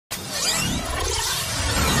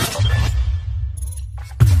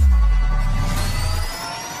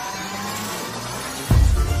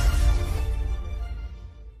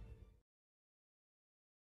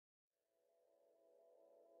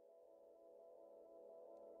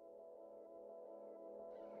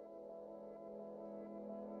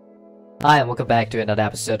Hi, and welcome back to another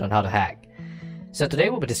episode on how to hack. So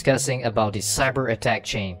today we'll be discussing about the cyber attack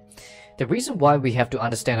chain. The reason why we have to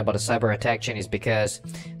understand about the cyber attack chain is because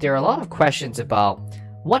there are a lot of questions about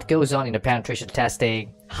what goes on in the penetration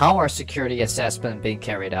testing, how our security assessment being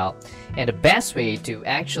carried out, and the best way to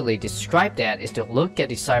actually describe that is to look at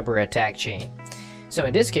the cyber attack chain. So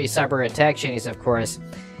in this case, cyber attack chain is of course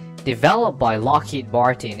developed by Lockheed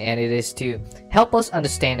Martin, and it is to help us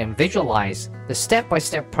understand and visualize the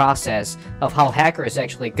step-by-step process of how hackers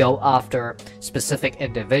actually go after specific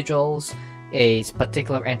individuals, a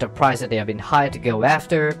particular enterprise that they have been hired to go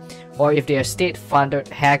after, or if they are state-funded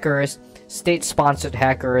hackers, state-sponsored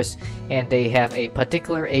hackers, and they have a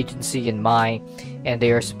particular agency in mind and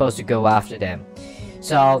they are supposed to go after them.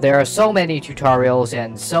 So there are so many tutorials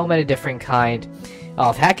and so many different kind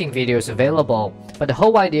of hacking videos available, but the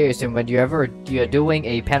whole idea is that when you're doing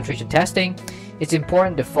a penetration testing, it's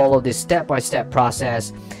important to follow this step-by-step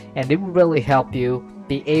process, and it will really help you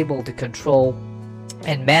be able to control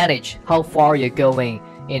and manage how far you're going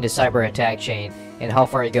in the cyber attack chain and how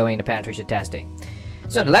far you're going in the penetration testing.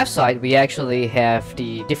 So on the left side, we actually have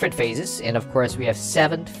the different phases, and of course we have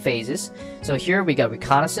 7 phases. So here we got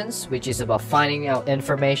reconnaissance, which is about finding out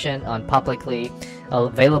information on publicly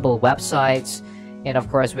available websites. And of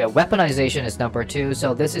course we have weaponization as number 2.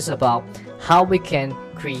 So this is about how we can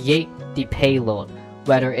create the payload,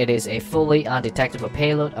 whether it is a fully undetectable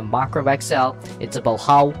payload, a macro XL. It's about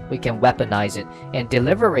how we can weaponize it. And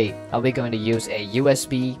delivery, are we going to use a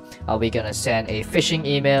USB? Are we going to send a phishing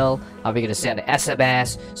email? Are we going to send an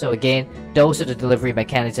SMS? So again, those are the delivery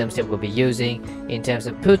mechanisms that we'll be using in terms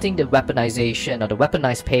of putting the weaponization or the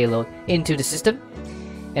weaponized payload into the system.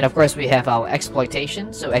 And of course we have our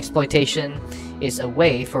exploitation. So exploitation is a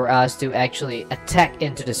way for us to actually attack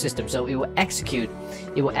into the system. So it will execute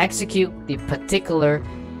the particular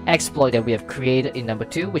exploit that we have created in number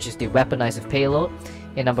 2, which is the weaponized payload.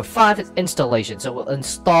 And number 5 is installation. So we'll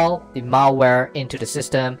install the malware into the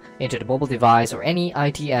system, into the mobile device, or any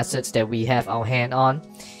IT assets that we have our hand on.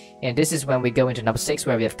 And this is when we go into number 6,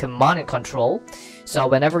 where we have command and control. So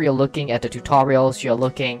whenever you're looking at the tutorials, you're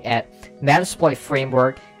looking at Metasploit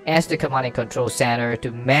framework as the command and control center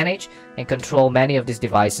to manage and control many of these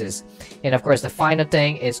devices. And of course the final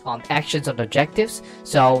thing is on actions and objectives.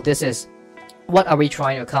 So this is, what are we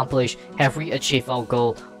trying to accomplish? Have we achieved our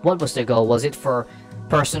goal? What was the goal? Was it for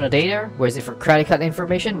personal data? Was it for credit card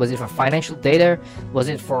information? Was it for financial data? Was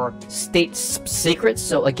it for state secrets?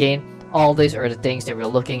 So again, all these are the things that we're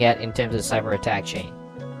looking at in terms of the cyber attack chain.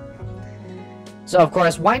 So of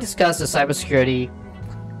course, why discuss the cybersecurity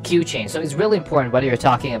Q chain? So it's really important whether you're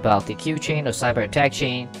talking about the Q chain or cyber attack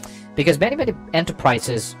chain, because many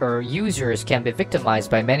enterprises or users can be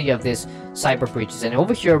victimized by many of these cyber breaches. And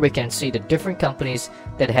over here we can see the different companies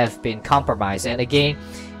that have been compromised, and again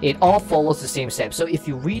it all follows the same steps. So if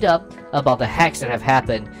you read up about the hacks that have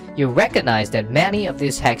happened, you recognize that many of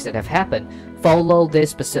these hacks that have happened follow this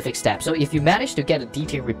specific step. So if you manage to get a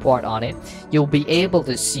detailed report on it, you'll be able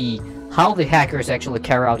to see how the hackers actually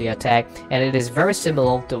carry out the attack, and it is very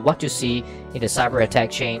similar to what you see in the cyber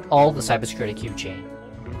attack chain, all the cybersecurity Q chain.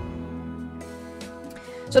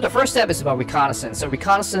 So the first step is about reconnaissance. So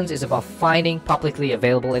reconnaissance is about finding publicly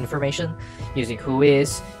available information using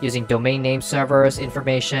Whois, using domain name servers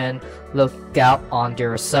information, look out on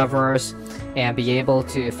their servers, and be able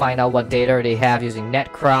to find out what data they have using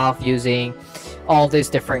Netcraft, using all these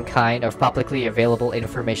different kind of publicly available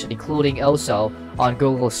information, including also on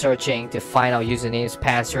Google searching to find out usernames,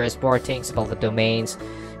 passwords, more things about the domains,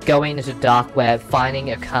 going into the dark web,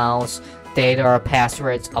 finding accounts, data,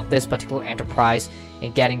 passwords of this particular enterprise,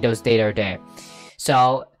 and getting those data there.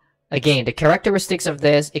 So again, the characteristics of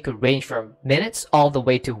this, it could range from minutes all the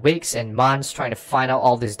way to weeks and months trying to find out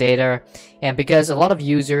all this data. And because a lot of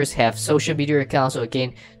users have social media accounts, so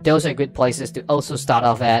again, those are good places to also start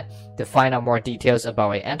off at to find out more details about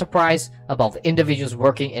an enterprise, about the individuals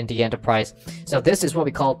working in the enterprise. So this is what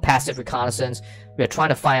we call passive reconnaissance. We're trying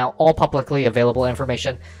to find out all publicly available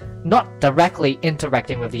information, not directly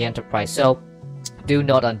interacting with the enterprise. So do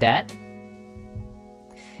note on that.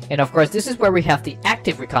 And of course, this is where we have the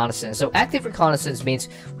active reconnaissance. So active reconnaissance means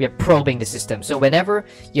we are probing the system. So whenever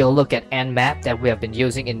you look at Nmap that we have been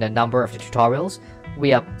using in a number of the tutorials,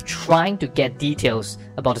 we are trying to get details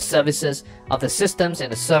about the services of the systems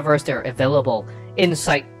and the servers that are available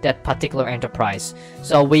inside that particular enterprise.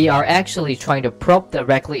 So we are actually trying to probe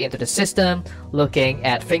directly into the system, looking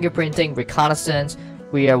at fingerprinting, reconnaissance.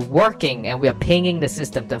 We are working and we are pinging the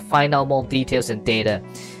system to find out more details and data.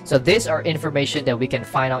 So these are information that we can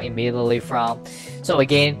find out immediately from. So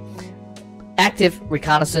again, active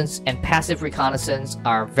reconnaissance and passive reconnaissance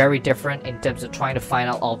are very different in terms of trying to find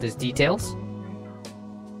out all these details.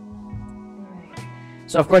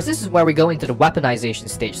 So of course, this is where we go into the weaponization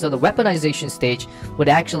stage. So the weaponization stage would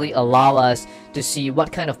actually allow us to see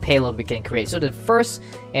what kind of payload we can create. So the first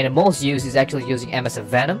and the most used is actually using MSF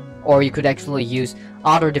Venom, or you could actually use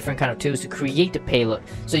other different kind of tools to create the payload.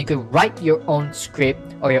 So you could write your own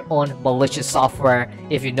script or your own malicious software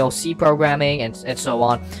if you know C programming and so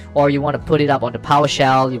on, or you want to put it up on the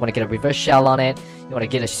PowerShell, you want to get a reverse shell on it, you want to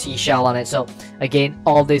get a C shell on it. So again,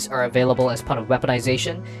 all these are available as part of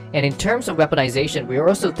weaponization. And in terms of weaponization, we're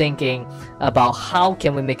also thinking about how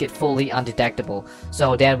can we make it fully undetectable.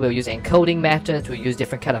 So then we'll use encoding methods, we'll use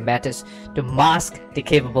different kind of methods to mask the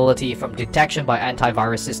capability from detection by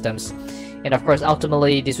antivirus systems. And of course,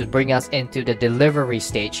 ultimately, this would bring us into the delivery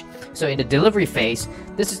stage. So in the delivery phase,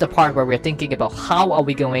 this is the part where we're thinking about how are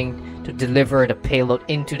we going to deliver the payload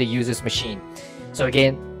into the user's machine. So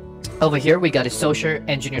again, over here, we got a social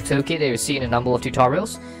engineer toolkit that you see in a number of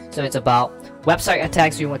tutorials. So it's about website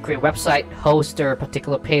attacks. Do you want to create a website, host a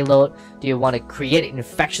particular payload? Do you want to create an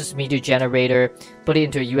infectious media generator, put it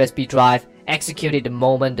into a USB drive, execute it the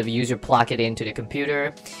moment the user plug it into the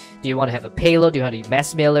computer? Do you want to have a payload? Do you want to do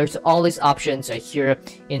mass mailer? So all these options are here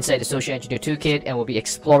inside the Social Engineer Toolkit, and we'll be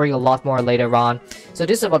exploring a lot more later on. So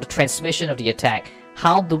this is about the transmission of the attack.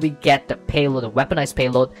 How do we get the payload, the weaponized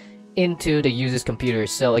payload, into the user's computer?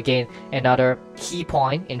 So again, another key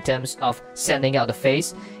point in terms of sending out the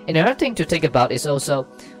phase. And another thing to think about is also,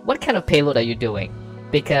 what kind of payload are you doing?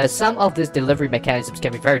 Because some of these delivery mechanisms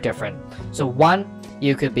can be very different. So one,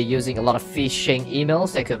 you could be using a lot of phishing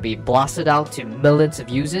emails that could be blasted out to millions of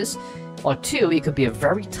users. Or two, it could be a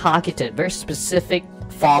very targeted, very specific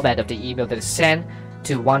format of the email that is sent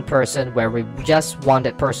to one person where we just want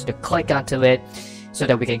that person to click onto it so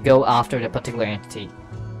that we can go after the particular entity.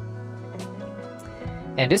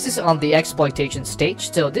 And this is on the exploitation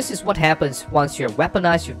stage. So this is what happens once you're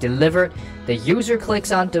weaponized, you've delivered, the user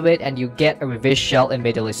clicks onto it, and you get a reverse shell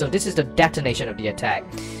immediately. So this is the detonation of the attack.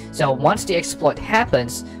 So once the exploit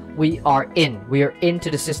happens, we are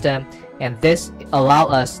into the system, and this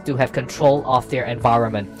allows us to have control of their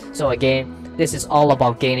environment. So again, this is all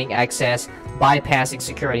about gaining access, bypassing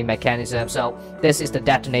security mechanisms. So this is the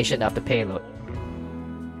detonation of the payload.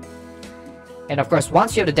 And of course,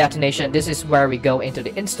 once you have the detonation, this is where we go into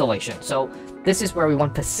the installation. So this is where we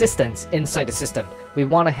want persistence inside the system. We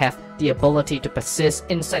want to have the ability to persist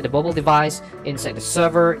inside the mobile device, inside the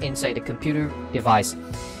server, inside the computer device.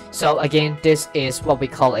 So again, this is what we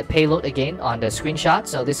call a payload again on the screenshot.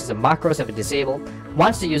 So this is a macros that we disable.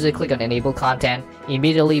 Once the user click on enable content,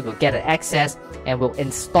 immediately we'll get an access and we'll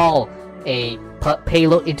install a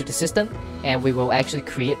payload into the system, and we will actually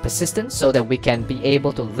create persistence so that we can be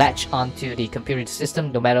able to latch onto the computer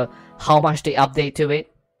system no matter how much they update to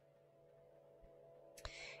it.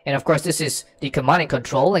 And of course, this is the command and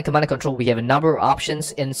control. And command and control, we have a number of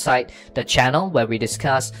options inside the channel where we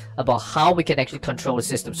discuss about how we can actually control the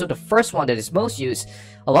system. So the first one that is most used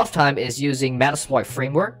a lot of time is using Metasploit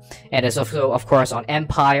framework, and it's also of course on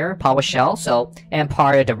Empire PowerShell. So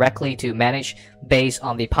Empire directly to manage based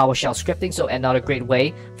on the PowerShell scripting. So another great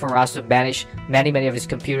way for us to manage many of these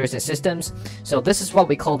computers and systems. So this is what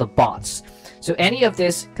we call the bots. So any of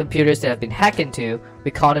these computers that have been hacked into,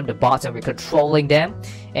 we call them the bots, and we're controlling them.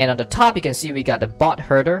 And on the top, you can see we got the bot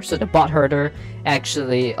herder. So the bot herder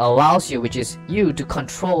actually allows you, which is you, to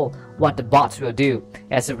control what the bots will do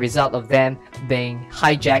as a result of them being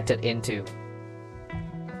hijacked into.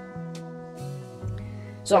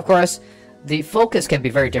 So of course, the focus can be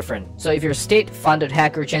very different. So if you're a state-funded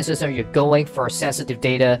hacker, chances are you're going for sensitive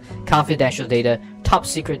data, confidential data, top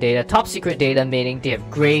secret data meaning they have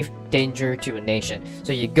grave danger to a nation.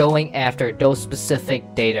 So you're going after those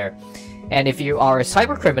specific data. And if you are a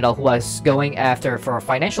cyber criminal who is going after for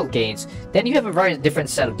financial gains, then you have a very different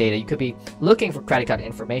set of data. You could be looking for credit card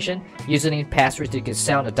information, username, passwords that you can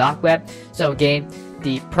sell on the dark web. So again,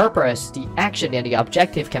 the purpose, the action, and the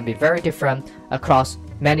objective can be very different across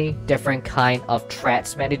many different kinds of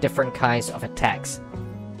threats, many different kinds of attacks.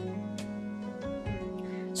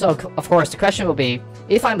 So of course, the question will be,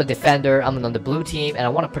 if I'm a defender, I'm on the blue team, and I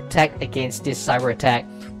want to protect against this cyber attack,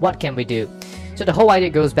 what can we do? So the whole idea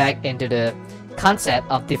goes back into the concept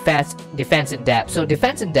of defense in depth. So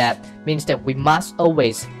defense in depth means that we must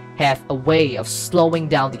always have a way of slowing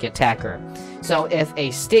down the attacker. So if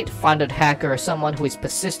a state-funded hacker, someone who is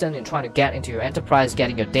persistent in trying to get into your enterprise,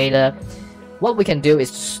 getting your data, what we can do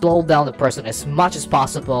is to slow down the person as much as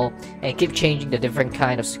possible and keep changing the different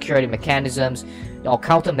kind of security mechanisms or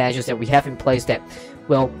countermeasures that we have in place that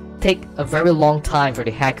will take a very long time for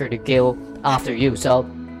the hacker to go after you. So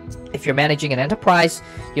If you're managing an enterprise,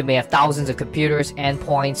 you may have thousands of computers,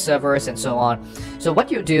 endpoints, servers, and so on. So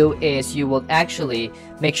what you do is you will actually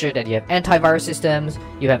make sure that you have antivirus systems,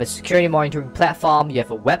 you have a security monitoring platform, you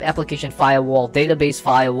have a web application firewall, database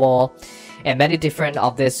firewall, and many different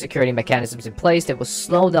of these security mechanisms in place that will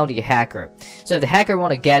slow down the hacker. So if the hacker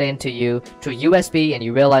want to get into you through USB and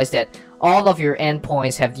you realize that all of your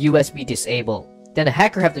endpoints have USB disabled, then the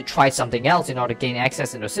hacker have to try something else in order to gain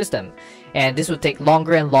access into the system. And this would take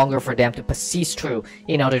longer and longer for them to persist through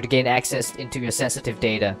in order to gain access into your sensitive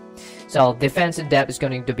data. So defense in depth is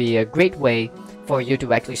going to be a great way for you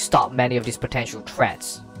to actually stop many of these potential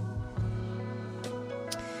threats.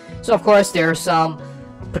 So of course there are some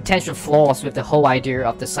potential flaws with the whole idea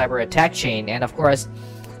of the cyber attack chain, and of course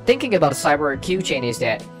thinking about the cyber Q chain is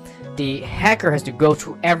that the hacker has to go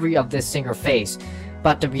through every of this single phase.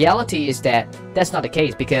 But the reality is that that's not the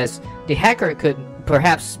case, because the hacker could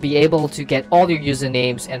perhaps be able to get all your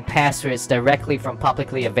usernames and passwords directly from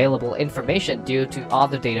publicly available information due to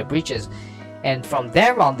other data breaches. And from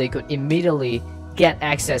there on, they could immediately get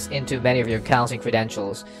access into many of your accounts and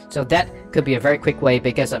credentials. So that could be a very quick way,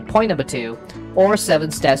 because on point number 2, all 7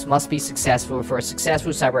 steps must be successful for a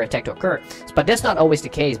successful cyber attack to occur. But that's not always the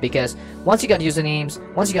case, because once you got usernames,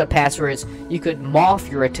 once you got passwords, you could morph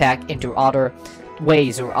your attack into other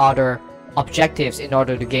ways or other objectives in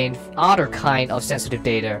order to gain other kind of sensitive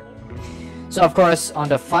data. So of course, on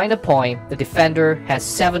the final point, the defender has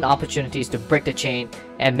 7 opportunities to break the chain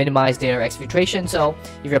and minimize data exfiltration. So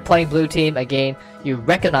if you're playing blue team, again, you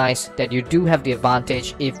recognize that you do have the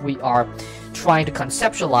advantage if we are trying to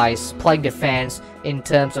conceptualize playing defense in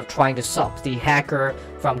terms of trying to stop the hacker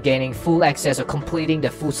from gaining full access or completing the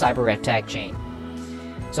full cyber attack chain.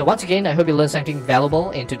 So once again, I hope you learned something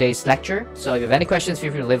valuable in today's lecture. So if you have any questions,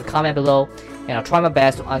 feel free to leave a comment below, and I'll try my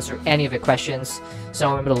best to answer any of your questions. So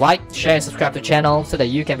remember to like, share, and subscribe to the channel so that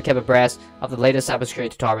you can become abreast of the latest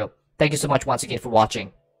cybersecurity tutorial. Thank you so much once again for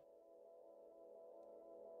watching.